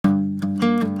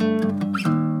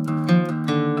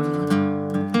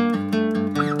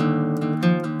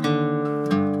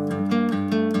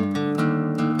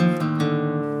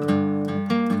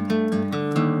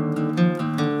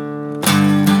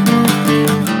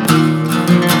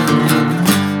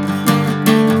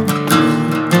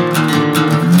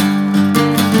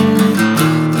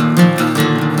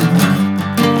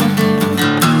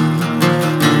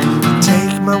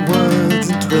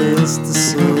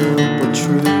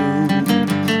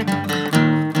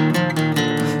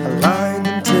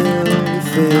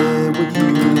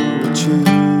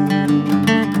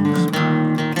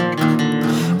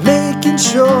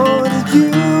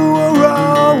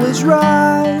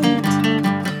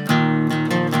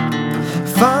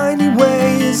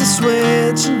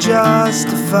rich and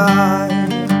justified.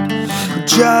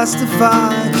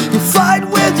 You fight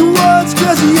with words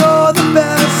cause you're the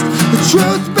best. The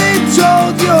truth be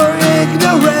told, you're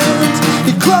ignorant.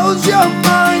 You close your mouth